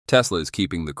Tesla is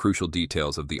keeping the crucial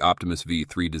details of the Optimus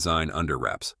V3 design under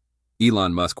wraps.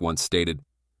 Elon Musk once stated,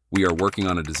 "We are working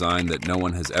on a design that no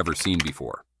one has ever seen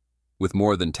before." With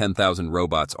more than 10,000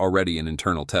 robots already in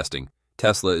internal testing,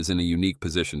 Tesla is in a unique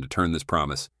position to turn this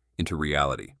promise into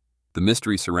reality. The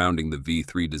mystery surrounding the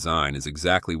V3 design is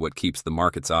exactly what keeps the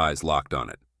market's eyes locked on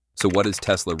it. So what is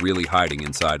Tesla really hiding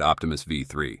inside Optimus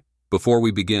V3? Before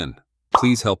we begin,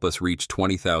 please help us reach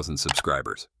 20,000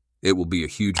 subscribers. It will be a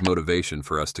huge motivation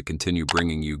for us to continue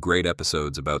bringing you great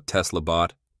episodes about Tesla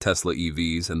Bot, Tesla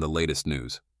EVs, and the latest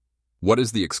news. What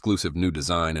is the exclusive new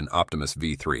design in Optimus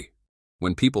V3?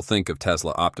 When people think of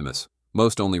Tesla Optimus,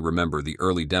 most only remember the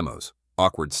early demos,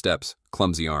 awkward steps,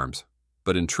 clumsy arms.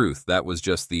 But in truth, that was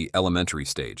just the elementary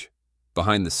stage.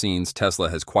 Behind the scenes, Tesla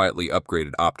has quietly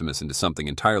upgraded Optimus into something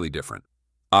entirely different.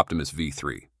 Optimus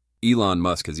V3. Elon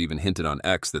Musk has even hinted on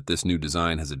X that this new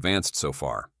design has advanced so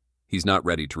far. He's not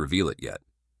ready to reveal it yet.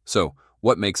 So,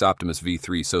 what makes Optimus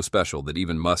V3 so special that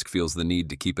even Musk feels the need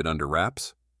to keep it under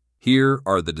wraps? Here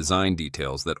are the design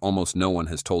details that almost no one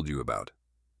has told you about.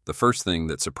 The first thing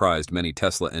that surprised many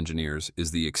Tesla engineers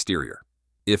is the exterior.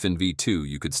 If in V2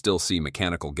 you could still see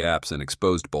mechanical gaps and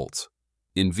exposed bolts,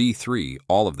 in V3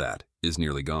 all of that is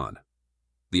nearly gone.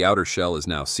 The outer shell is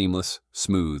now seamless,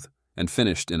 smooth, and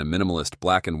finished in a minimalist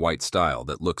black and white style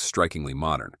that looks strikingly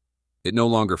modern. It no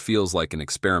longer feels like an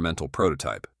experimental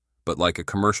prototype, but like a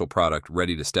commercial product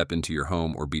ready to step into your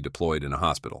home or be deployed in a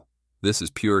hospital. This is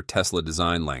pure Tesla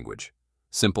design language.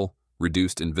 Simple,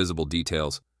 reduced invisible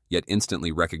details, yet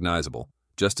instantly recognizable,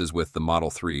 just as with the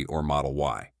Model 3 or Model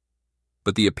Y.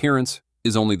 But the appearance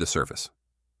is only the surface.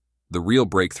 The real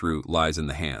breakthrough lies in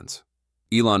the hands.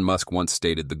 Elon Musk once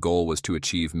stated the goal was to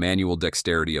achieve manual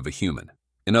dexterity of a human.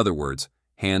 In other words,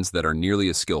 hands that are nearly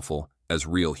as skillful as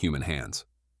real human hands.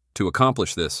 To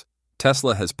accomplish this,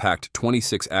 Tesla has packed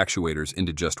 26 actuators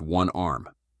into just one arm.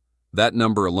 That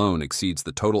number alone exceeds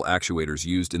the total actuators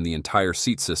used in the entire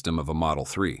seat system of a Model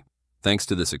 3. Thanks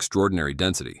to this extraordinary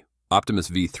density, Optimus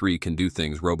V3 can do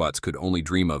things robots could only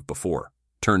dream of before.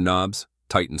 Turn knobs,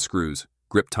 tighten screws,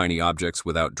 grip tiny objects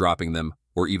without dropping them,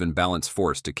 or even balance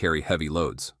force to carry heavy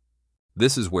loads.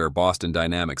 This is where Boston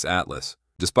Dynamics' Atlas,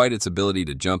 despite its ability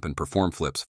to jump and perform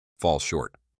flips, falls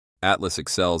short. Atlas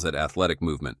excels at athletic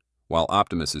movement, while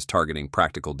Optimus is targeting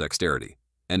practical dexterity.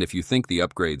 And if you think the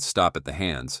upgrades stop at the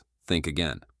hands, think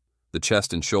again. The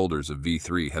chest and shoulders of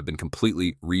V3 have been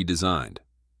completely redesigned.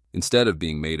 Instead of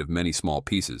being made of many small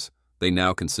pieces, they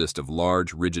now consist of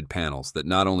large, rigid panels that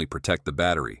not only protect the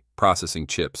battery, processing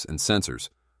chips, and sensors,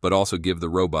 but also give the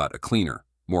robot a cleaner,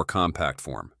 more compact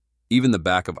form. Even the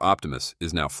back of Optimus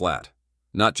is now flat,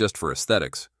 not just for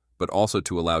aesthetics, but also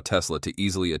to allow Tesla to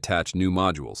easily attach new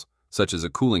modules, such as a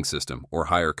cooling system or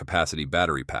higher capacity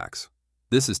battery packs.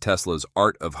 This is Tesla's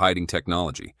art of hiding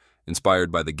technology,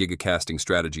 inspired by the gigacasting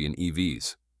strategy in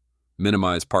EVs.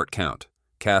 Minimize part count,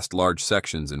 cast large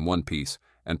sections in one piece,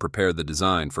 and prepare the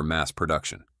design for mass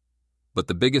production. But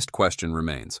the biggest question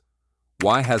remains,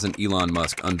 why hasn't Elon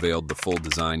Musk unveiled the full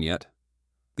design yet?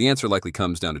 The answer likely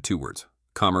comes down to two words: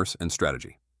 commerce and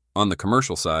strategy. On the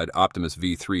commercial side, Optimus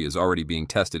V3 is already being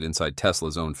tested inside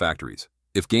Tesla's own factories.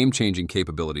 If game-changing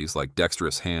capabilities like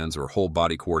dexterous hands or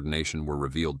whole-body coordination were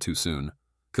revealed too soon,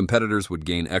 competitors would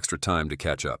gain extra time to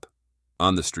catch up.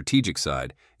 On the strategic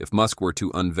side, if Musk were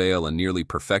to unveil a nearly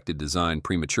perfected design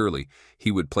prematurely, he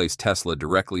would place Tesla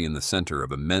directly in the center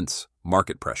of immense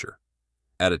market pressure,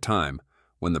 at a time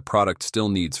when the product still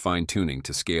needs fine-tuning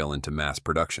to scale into mass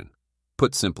production.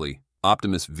 Put simply,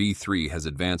 Optimus V3 has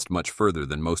advanced much further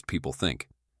than most people think,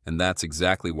 and that's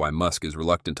exactly why Musk is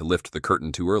reluctant to lift the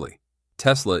curtain too early.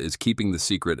 Tesla is keeping the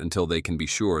secret until they can be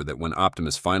sure that when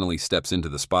Optimus finally steps into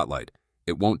the spotlight,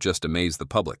 it won't just amaze the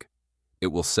public.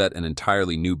 It will set an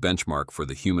entirely new benchmark for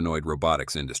the humanoid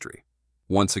robotics industry.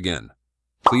 Once again,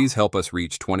 please help us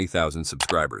reach 20,000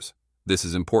 subscribers. This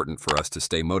is important for us to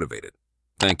stay motivated.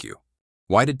 Thank you.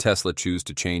 Why did Tesla choose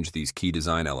to change these key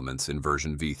design elements in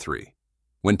version V3?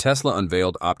 When Tesla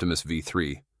unveiled Optimus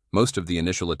V3, most of the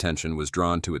initial attention was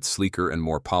drawn to its sleeker and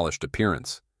more polished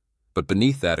appearance. But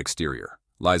beneath that exterior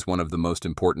lies one of the most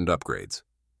important upgrades: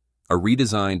 a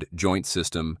redesigned joint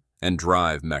system and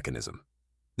drive mechanism.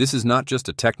 This is not just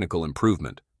a technical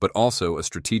improvement, but also a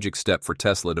strategic step for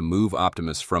Tesla to move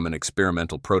Optimus from an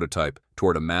experimental prototype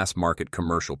toward a mass-market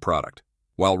commercial product.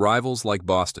 While rivals like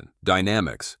Boston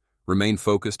Dynamics remain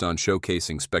focused on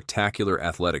showcasing spectacular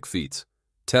athletic feats,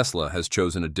 Tesla has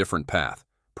chosen a different path,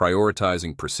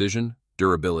 prioritizing precision,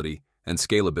 durability, and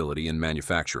scalability in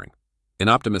manufacturing. In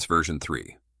Optimus version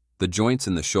 3, the joints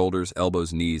in the shoulders,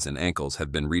 elbows, knees, and ankles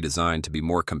have been redesigned to be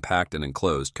more compact and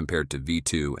enclosed compared to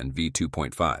V2 and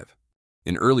V2.5.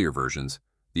 In earlier versions,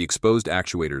 The exposed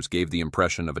actuators gave the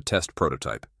impression of a test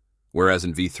prototype, whereas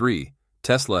in V3,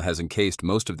 Tesla has encased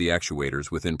most of the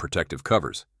actuators within protective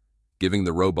covers, giving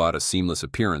the robot a seamless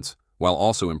appearance while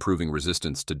also improving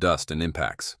resistance to dust and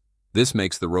impacts. This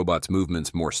makes the robot's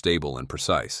movements more stable and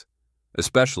precise,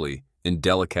 especially in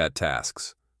delicate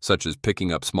tasks, such as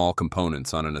picking up small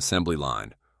components on an assembly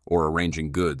line or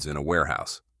arranging goods in a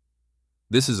warehouse.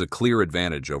 This is a clear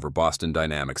advantage over Boston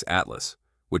Dynamics' Atlas,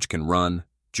 which can run,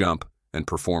 jump, and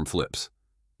perform flips,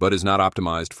 but is not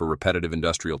optimized for repetitive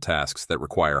industrial tasks that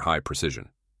require high precision.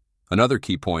 Another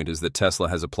key point is that Tesla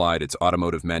has applied its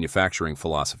automotive manufacturing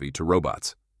philosophy to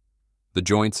robots. The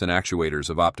joints and actuators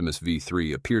of Optimus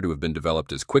V3 appear to have been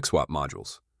developed as quick-swap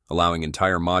modules, allowing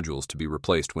entire modules to be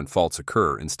replaced when faults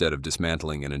occur instead of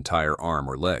dismantling an entire arm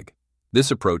or leg.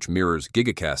 This approach mirrors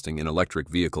gigacasting in electric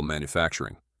vehicle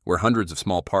manufacturing, where hundreds of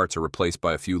small parts are replaced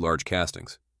by a few large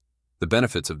castings. The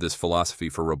benefits of this philosophy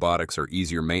for robotics are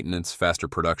easier maintenance, faster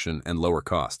production, and lower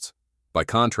costs. By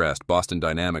contrast, Boston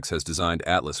Dynamics has designed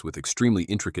Atlas with extremely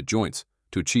intricate joints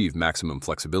to achieve maximum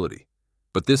flexibility.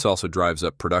 But this also drives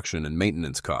up production and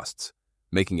maintenance costs,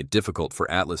 making it difficult for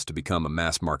Atlas to become a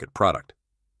mass-market product.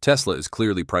 Tesla is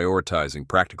clearly prioritizing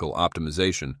practical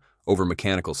optimization over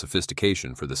mechanical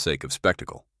sophistication for the sake of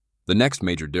spectacle. The next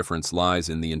major difference lies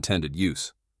in the intended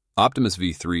use. Optimus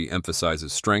V3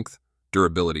 emphasizes strength,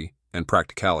 durability, and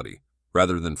practicality,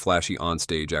 rather than flashy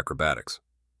on-stage acrobatics.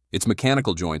 Its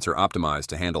mechanical joints are optimized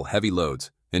to handle heavy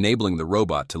loads, enabling the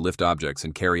robot to lift objects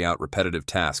and carry out repetitive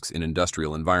tasks in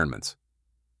industrial environments.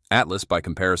 Atlas, by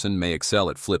comparison, may excel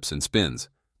at flips and spins,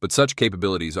 but such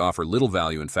capabilities offer little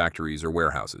value in factories or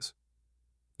warehouses.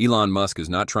 Elon Musk is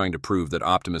not trying to prove that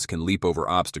Optimus can leap over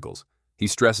obstacles. He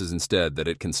stresses instead that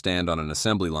it can stand on an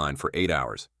assembly line for 8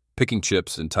 hours, picking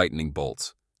chips and tightening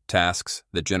bolts, tasks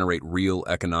that generate real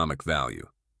economic value.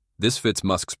 This fits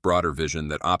Musk's broader vision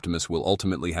that Optimus will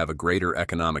ultimately have a greater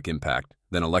economic impact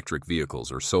than electric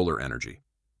vehicles or solar energy.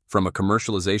 From a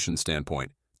commercialization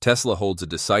standpoint, Tesla holds a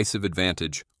decisive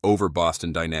advantage over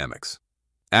Boston Dynamics.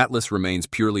 Atlas remains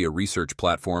purely a research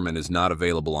platform and is not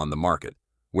available on the market,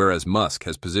 whereas Musk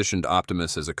has positioned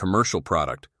Optimus as a commercial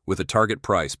product with a target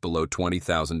price below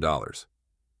 $20,000.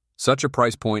 Such a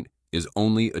price point is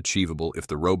only achievable if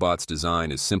the robot's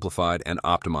design is simplified and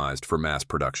optimized for mass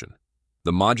production.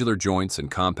 The modular joints and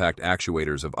compact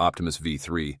actuators of Optimus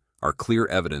V3 are clear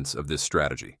evidence of this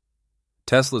strategy.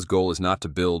 Tesla's goal is not to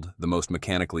build the most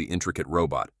mechanically intricate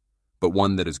robot, but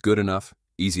one that is good enough,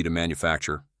 easy to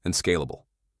manufacture, and scalable.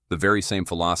 The very same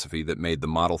philosophy that made the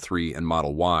Model 3 and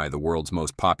Model Y the world's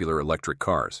most popular electric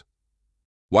cars.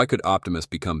 Why could Optimus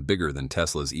become bigger than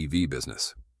Tesla's EV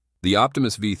business? The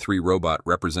Optimus V3 robot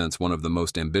represents one of the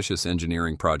most ambitious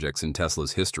engineering projects in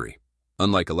Tesla's history.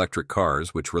 Unlike electric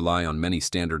cars, which rely on many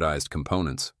standardized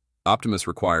components, Optimus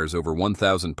requires over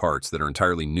 1,000 parts that are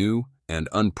entirely new and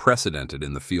unprecedented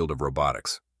in the field of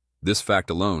robotics. This fact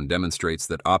alone demonstrates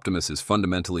that Optimus is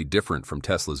fundamentally different from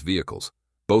Tesla's vehicles,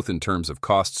 both in terms of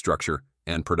cost structure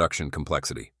and production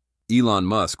complexity. Elon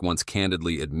Musk once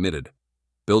candidly admitted,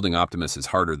 "Building Optimus is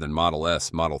harder than Model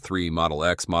S, Model 3, Model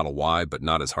X, Model Y, but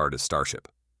not as hard as Starship."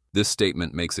 This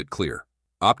statement makes it clear.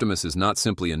 Optimus is not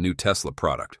simply a new Tesla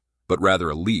product, but rather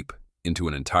a leap into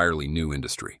an entirely new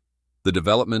industry. The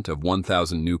development of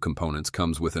 1,000 new components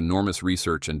comes with enormous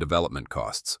research and development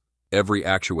costs. Every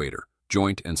actuator,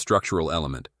 joint, and structural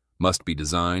element must be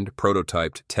designed,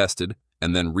 prototyped, tested,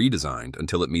 and then redesigned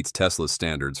until it meets Tesla's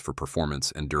standards for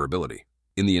performance and durability.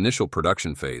 In the initial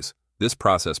production phase, this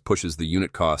process pushes the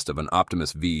unit cost of an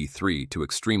Optimus V3 to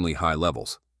extremely high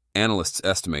levels. Analysts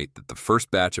estimate that the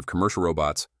first batch of commercial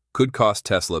robots could cost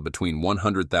Tesla between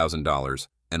 $100,000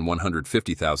 and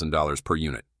 $150,000 per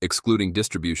unit, excluding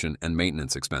distribution and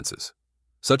maintenance expenses.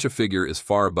 Such a figure is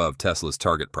far above Tesla's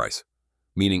target price,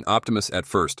 meaning Optimus at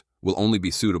first will only be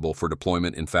suitable for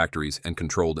deployment in factories and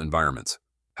controlled environments.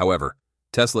 However,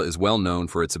 Tesla is well known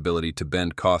for its ability to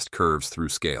bend cost curves through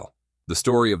scale. The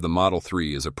story of the Model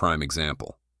 3 is a prime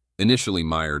example. Initially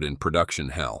mired in production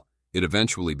hell, it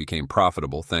eventually became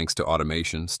profitable thanks to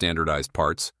automation, standardized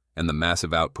parts, and the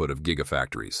massive output of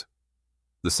gigafactories.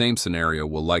 The same scenario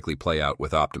will likely play out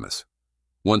with Optimus.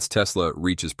 Once Tesla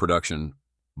reaches production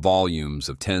volumes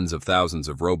of tens of thousands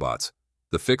of robots,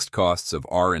 the fixed costs of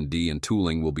R&D and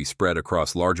tooling will be spread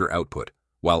across larger output,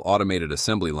 while automated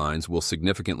assembly lines will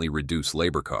significantly reduce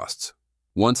labor costs.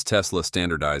 Once Tesla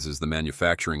standardizes the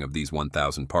manufacturing of these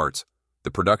 1,000 parts,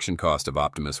 the production cost of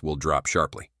Optimus will drop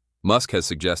sharply. Musk has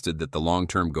suggested that the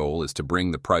long-term goal is to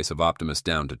bring the price of Optimus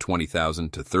down to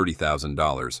 $20,000 to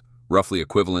 $30,000, roughly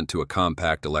equivalent to a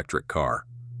compact electric car.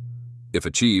 If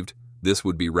achieved, this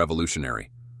would be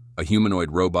revolutionary. A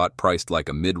humanoid robot priced like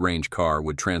a mid-range car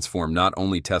would transform not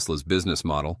only Tesla's business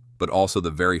model, but also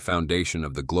the very foundation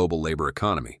of the global labor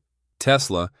economy.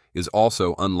 Tesla is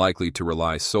also unlikely to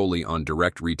rely solely on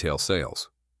direct retail sales.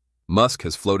 Musk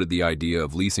has floated the idea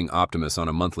of leasing Optimus on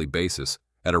a monthly basis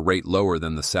at a rate lower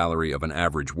than the salary of an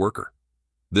average worker.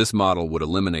 This model would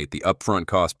eliminate the upfront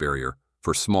cost barrier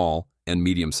for small and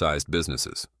medium-sized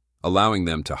businesses, allowing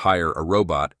them to hire a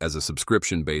robot as a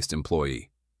subscription-based employee.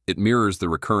 It mirrors the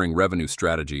recurring revenue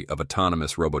strategy of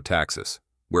autonomous robotaxis,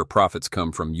 where profits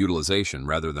come from utilization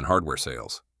rather than hardware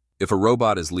sales. If a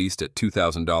robot is leased at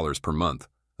 $2,000 per month,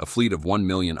 a fleet of 1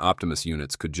 million Optimus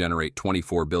units could generate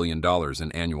 $24 billion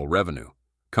in annual revenue,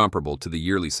 comparable to the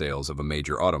yearly sales of a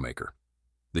major automaker.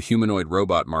 The humanoid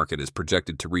robot market is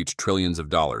projected to reach trillions of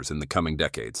dollars in the coming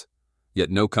decades,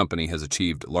 yet no company has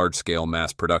achieved large-scale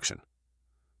mass production.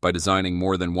 By designing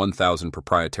more than 1,000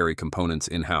 proprietary components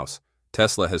in-house,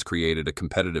 Tesla has created a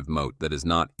competitive moat that is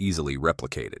not easily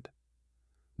replicated.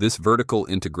 This vertical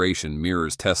integration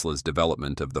mirrors Tesla's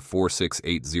development of the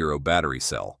 4680 battery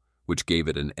cell, which gave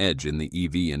it an edge in the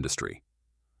EV industry.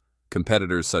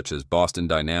 Competitors such as Boston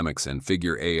Dynamics and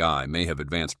Figure AI may have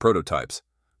advanced prototypes,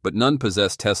 but none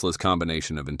possess Tesla's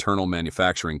combination of internal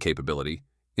manufacturing capability,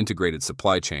 integrated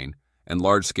supply chain, and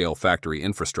large-scale factory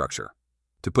infrastructure.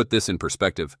 To put this in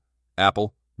perspective,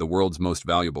 Apple, the world's most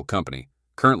valuable company,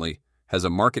 currently has a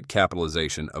market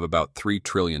capitalization of about $3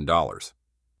 trillion.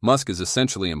 Musk is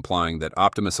essentially implying that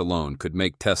Optimus alone could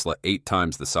make Tesla 8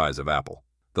 times the size of Apple.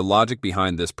 The logic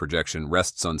behind this projection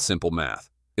rests on simple math.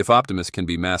 If Optimus can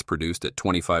be mass-produced at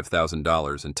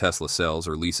 $25,000 and Tesla sells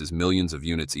or leases millions of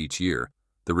units each year,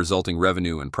 the resulting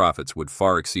revenue and profits would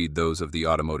far exceed those of the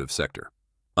automotive sector.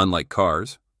 Unlike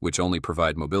cars, which only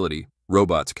provide mobility,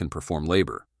 robots can perform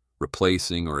labor,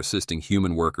 replacing or assisting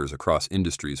human workers across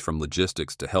industries from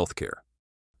logistics to healthcare.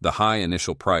 The high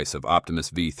initial price of Optimus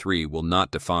V3 will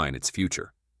not define its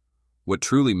future. What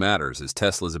truly matters is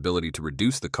Tesla's ability to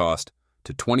reduce the cost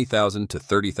to $20,000 to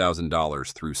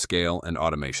 $30,000 through scale and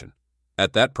automation.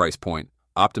 At that price point,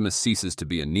 Optimus ceases to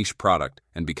be a niche product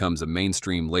and becomes a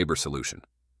mainstream labor solution.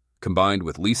 Combined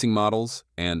with leasing models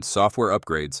and software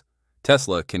upgrades,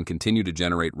 Tesla can continue to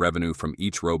generate revenue from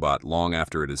each robot long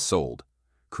after it is sold,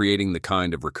 creating the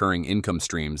kind of recurring income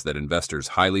streams that investors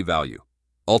highly value.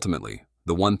 Ultimately,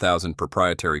 the 1,000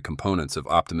 proprietary components of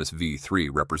Optimus V3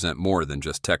 represent more than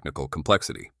just technical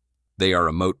complexity. They are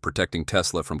a moat protecting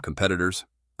Tesla from competitors,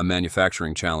 a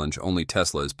manufacturing challenge only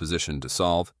Tesla is positioned to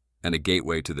solve, and a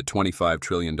gateway to the $25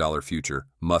 trillion future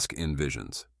Musk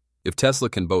envisions. If Tesla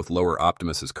can both lower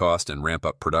Optimus's cost and ramp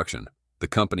up production, the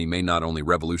company may not only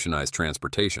revolutionize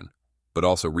transportation, but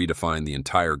also redefine the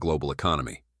entire global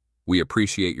economy. We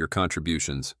appreciate your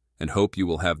contributions and hope you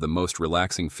will have the most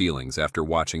relaxing feelings after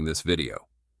watching this video.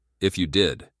 If you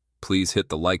did, please hit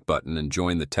the like button and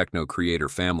join the Techno Creator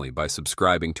family by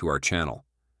subscribing to our channel.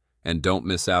 And don't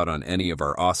miss out on any of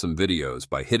our awesome videos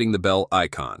by hitting the bell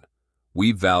icon.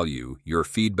 We value your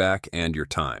feedback and your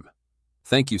time.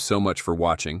 Thank you so much for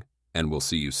watching, and we'll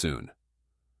see you soon.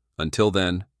 Until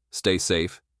then, stay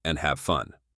safe and have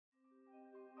fun.